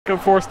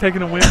BL4CKoutF0RC3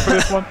 taking a win for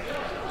this one.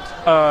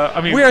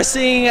 I mean, we are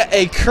seeing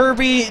a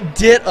Kirby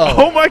Ditto.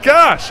 Oh my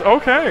gosh!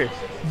 Okay.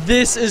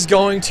 This is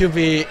going to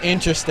be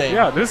interesting.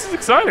 Yeah, this is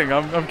exciting.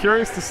 I'm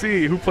curious to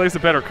see who plays the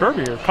better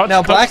Kirby here.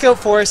 Now,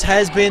 KHutch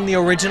has been the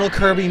original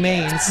Kirby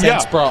main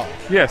since Brawl.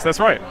 Yes, that's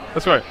right.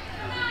 That's right.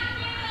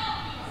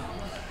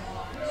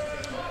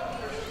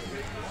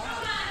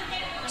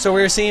 So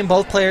we're seeing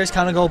both players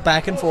kind of go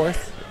back and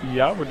forth.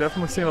 Yeah, we're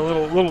definitely seeing a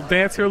little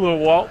dance here, a little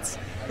waltz.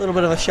 A little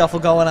bit of a shuffle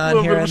going on here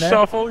and there. A little bit of a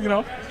shuffle, you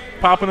know,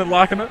 popping it,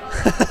 locking it.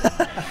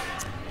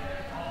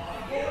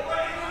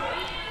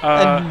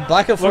 And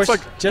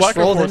KHutch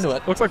rolled into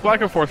it. Looks like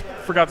KHutch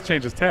forgot to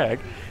change his tag.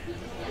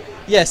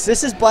 Yes,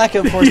 this is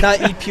KHutch,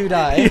 not Eat Pew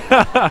Die.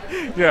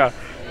 Yeah,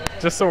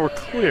 just so we're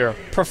clear.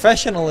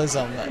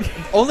 Professionalism.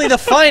 Only the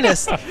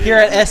finest here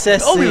at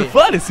SSC. Only the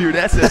finest here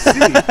at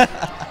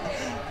SSC.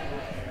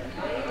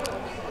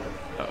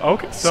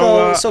 Okay,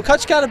 so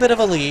KHutch got a bit of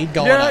a lead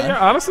going on. Yeah,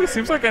 honestly, it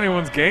seems like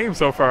anyone's game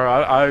so far.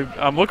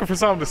 I'm looking for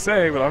something to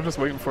say, but I'm just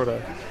waiting for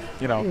the,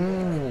 you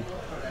know.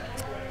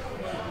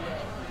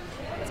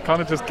 It's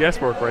kind of just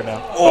guesswork right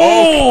now.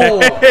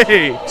 Oh!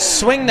 Okay.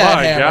 Swing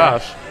that hammer. My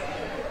gosh.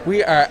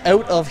 We are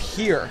out of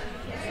here.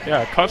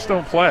 Yeah, KHutch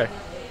don't play.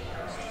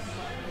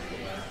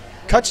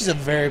 KHutch is a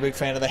very big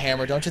fan of the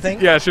hammer, don't you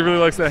think? Yeah, she really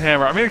likes that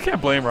hammer. I mean, I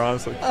can't blame her,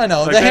 honestly. I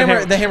know, like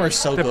the hammer is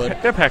so good.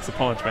 That packs a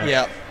punch, man.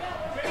 Yeah.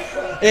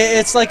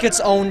 It's like its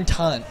own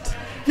taunt.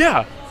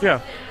 Yeah,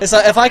 yeah. It's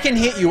like if I can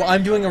hit you,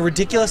 I'm doing a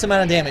ridiculous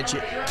amount of damage,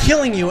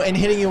 killing you and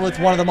hitting you with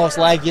one of the most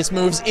laggiest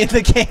moves in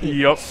the game.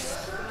 Yep.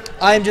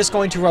 I'm just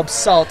going to rub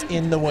salt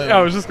in the wound. Yeah,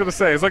 I was just gonna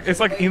say it's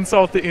like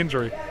insult to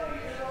injury.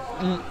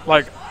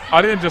 Like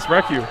I didn't just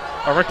wreck you,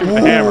 I wrecked you with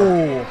the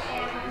hammer.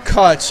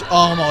 KHutch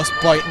almost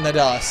biting the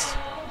dust.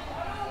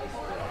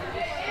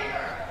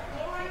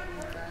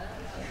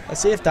 Let's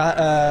see if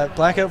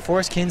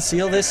KHutch can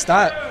seal this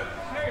start.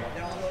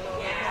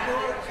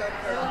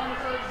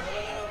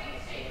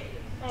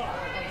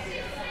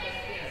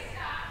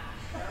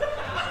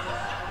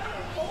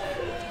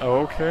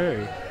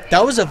 Okay.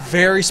 That was a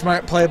very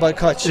smart play by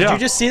KHutch. Did you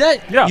just see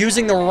that? Yeah.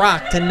 Using the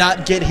rock to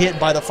not get hit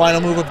by the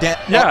final move of B.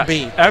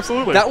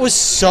 Absolutely. That was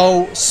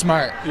so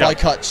smart by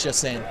KHutch, just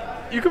saying.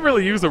 You can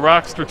really use the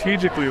rock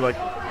strategically, like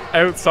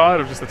outside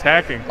of just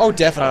attacking. Oh,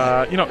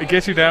 definitely. You know, it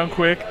gets you down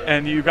quick,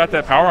 and you got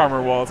that power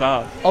armor while it's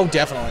on. Oh,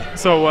 definitely.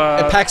 So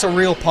it packs a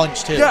real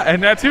punch too. Yeah,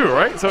 and that too,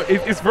 right? So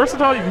it's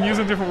versatile. You can use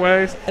it in different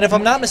ways. And if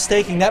I'm not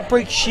mistaken, that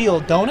breaks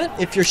shield, don't it?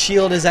 If your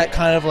shield is at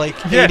kind of like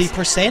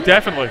 80%.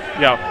 Definitely.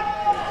 Yeah.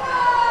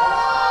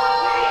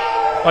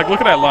 Like,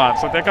 look at that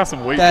launch. Like, that got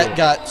some weight. That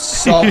got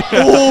so.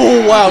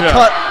 Oh wow,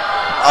 KHutch.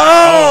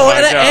 Oh,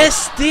 and an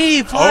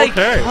SD by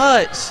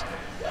KHutch.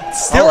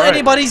 Still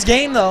anybody's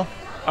game though.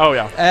 Oh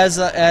yeah. As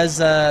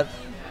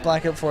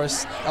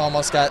KHutch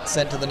almost got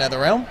sent to the Nether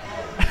Realm.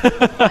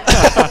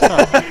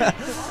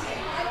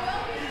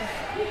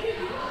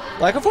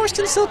 KHutch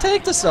can still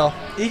take this though.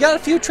 He got a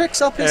few tricks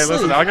up his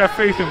sleeve. Listen, I got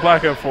faith in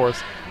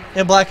KHutch.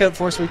 In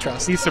KHutch we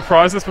trust. He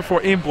surprised us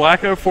before. In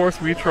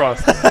KHutch we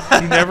trust.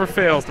 He never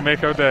fails to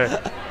make our day.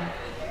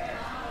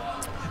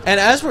 And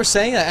as we're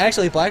saying that,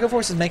 actually,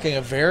 KHutch is making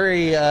a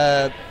very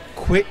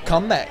quick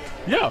comeback.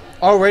 Yeah.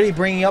 Already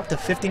bringing up to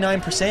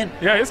 59%.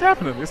 Yeah, it's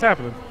happening. It's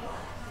happening.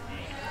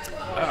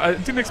 I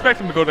didn't expect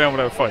him to go down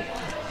without a fight.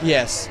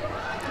 Yes.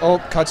 Oh,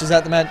 KHutch is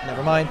at the mat.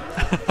 Never mind.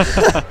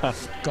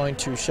 Going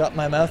to shut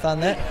my mouth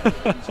on that.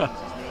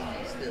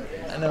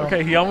 I know.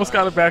 Okay, he almost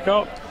got it back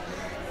up.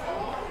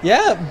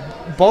 Yeah,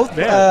 both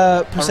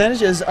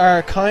percentages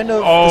are kind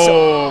of.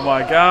 Oh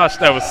my gosh,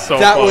 that was so.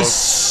 That close. Was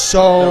so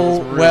that was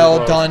really well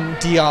close. Done,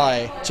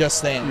 DI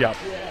just then. Yeah,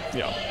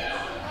 yeah.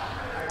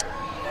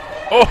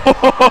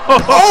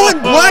 Oh,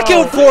 and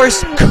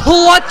KHutch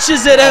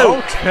clutches it out.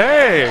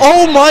 Okay.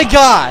 Oh my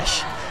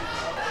gosh.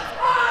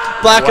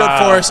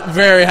 KHutch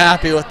very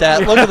happy with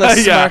that. Look at the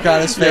smirk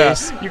on his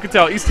face. Yeah. You can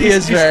tell he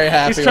is very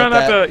happy. He's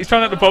trying he's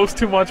trying not to boast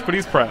too much, but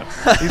he's proud.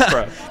 He's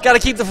proud. Got to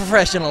keep the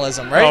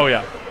professionalism, right? Oh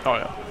yeah. Oh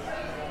yeah.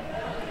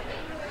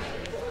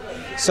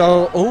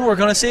 So, we're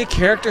going to see a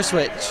character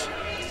switch.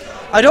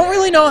 I don't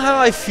really know how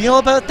I feel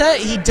about that.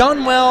 He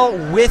done well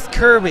with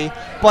Kirby,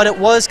 but it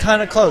was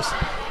kind of close.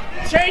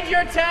 Change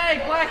your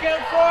tag,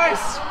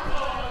 KHutch.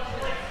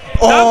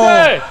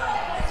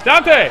 Oh.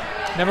 Dante!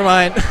 Never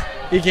mind.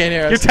 You can't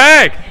hear us. Your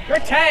tag! Your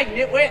tag,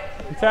 nitwit!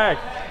 Your tag.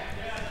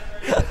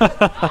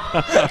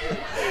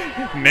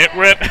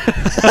 Nitwit.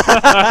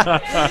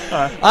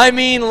 I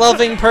mean,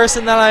 loving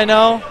person that I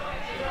know.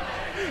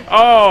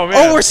 Oh, man.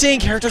 Oh, we're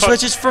seeing character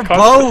switches for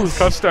both.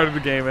 KHutch started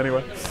the game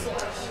anyway.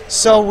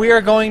 So we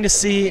are going to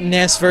see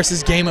Ness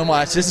versus Game &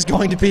 Watch. This is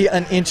going to be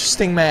an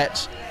interesting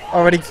match.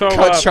 Already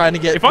KHutch trying to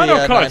get if I know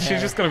KHutch,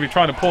 she's just going to be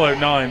trying to pull out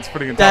nines for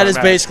the entire That is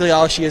basically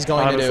all she is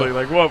going to do. Honestly,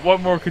 like,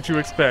 what more could you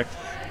expect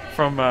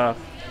from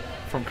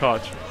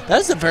KHutch?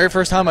 That is the very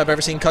first time I've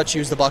ever seen KHutch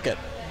use the bucket.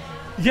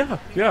 Yeah,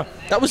 yeah.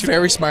 That was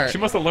very smart. She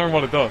must have learned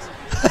what it does.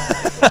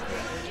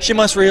 She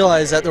must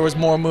realize that there was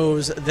more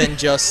moves than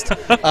just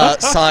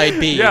side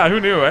B. Yeah, who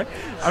knew, eh?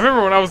 I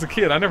remember when I was a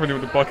kid, I never knew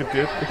what the bucket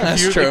did.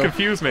 That's true. It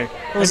confused me.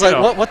 I was like,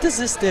 what does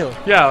this do?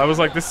 Yeah, I was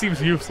like, this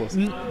seems useless.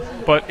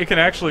 But it can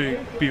actually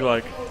be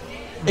like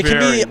it can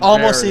be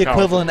almost the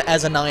equivalent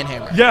as a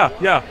 9-hammer. Yeah,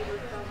 yeah.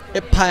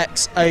 It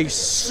packs a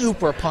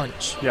super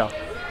punch. Yeah.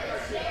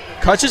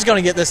 KHutch is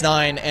going to get this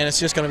 9, and it's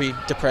just going to be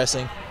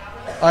depressing.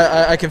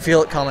 I can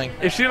feel it coming.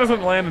 If she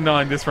doesn't land a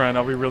 9 this round,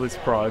 I'll be really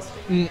surprised.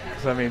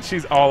 Because, I mean,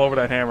 she's all over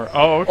that hammer.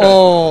 Oh, okay.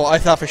 Oh, I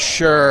thought for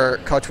sure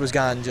KHutch was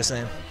gone just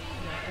then.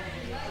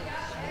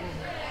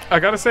 I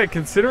got to say,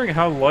 considering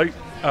how light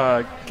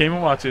Game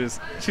 & Watch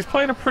is, she's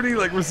playing a pretty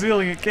like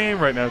resilient game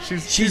right now.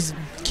 She's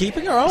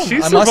keeping her own.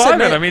 She's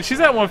surviving. I mean, she's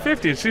at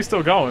 150 and she's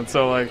still going.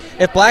 So like,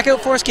 if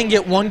Blackout Force can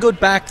get one good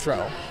back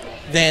throw,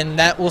 then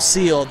that will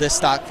seal this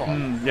stock for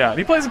him. Yeah, and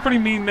he plays a pretty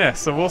mean Ness,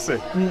 so we'll see.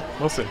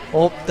 We'll see.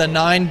 Well, the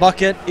 9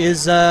 bucket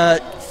is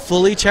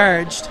fully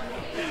charged.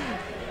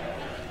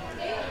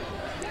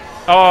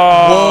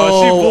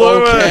 Oh, she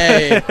blew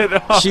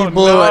it. She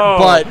blew it,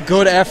 but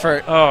good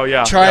effort. Oh,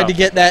 yeah. Tried to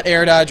get that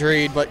air dodge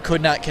read, but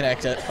could not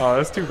connect it. Oh,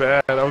 that's too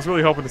bad. I was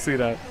really hoping to see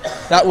that.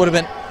 That would have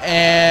been...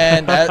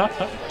 And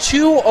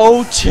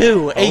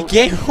 202. A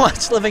Game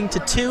Watch living to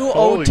 202.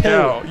 Holy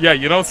cow. Yeah,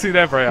 you don't see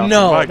that very often.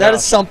 No, that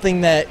is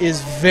something that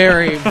is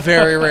very,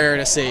 very rare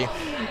to see.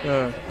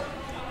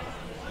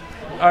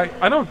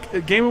 I know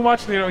Game &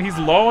 Watch, you know, he's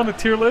low on the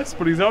tier list,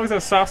 but he's always had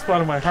a soft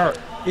spot in my heart.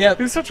 Yeah,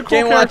 he's such a cool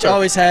Game & Watch character.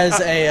 always has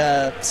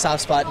a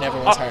soft spot in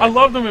everyone's heart. I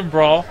loved him in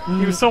Brawl.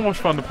 He was so much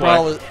fun to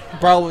play.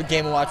 Brawl with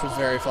Game & Watch was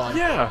very fun.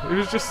 Yeah, it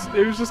was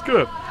just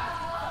good.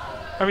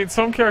 I mean,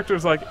 some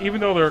characters, like, even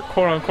though they're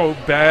quote unquote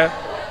bad,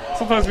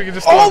 sometimes we can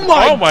just.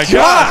 Oh my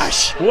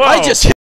gosh! Whoa. I just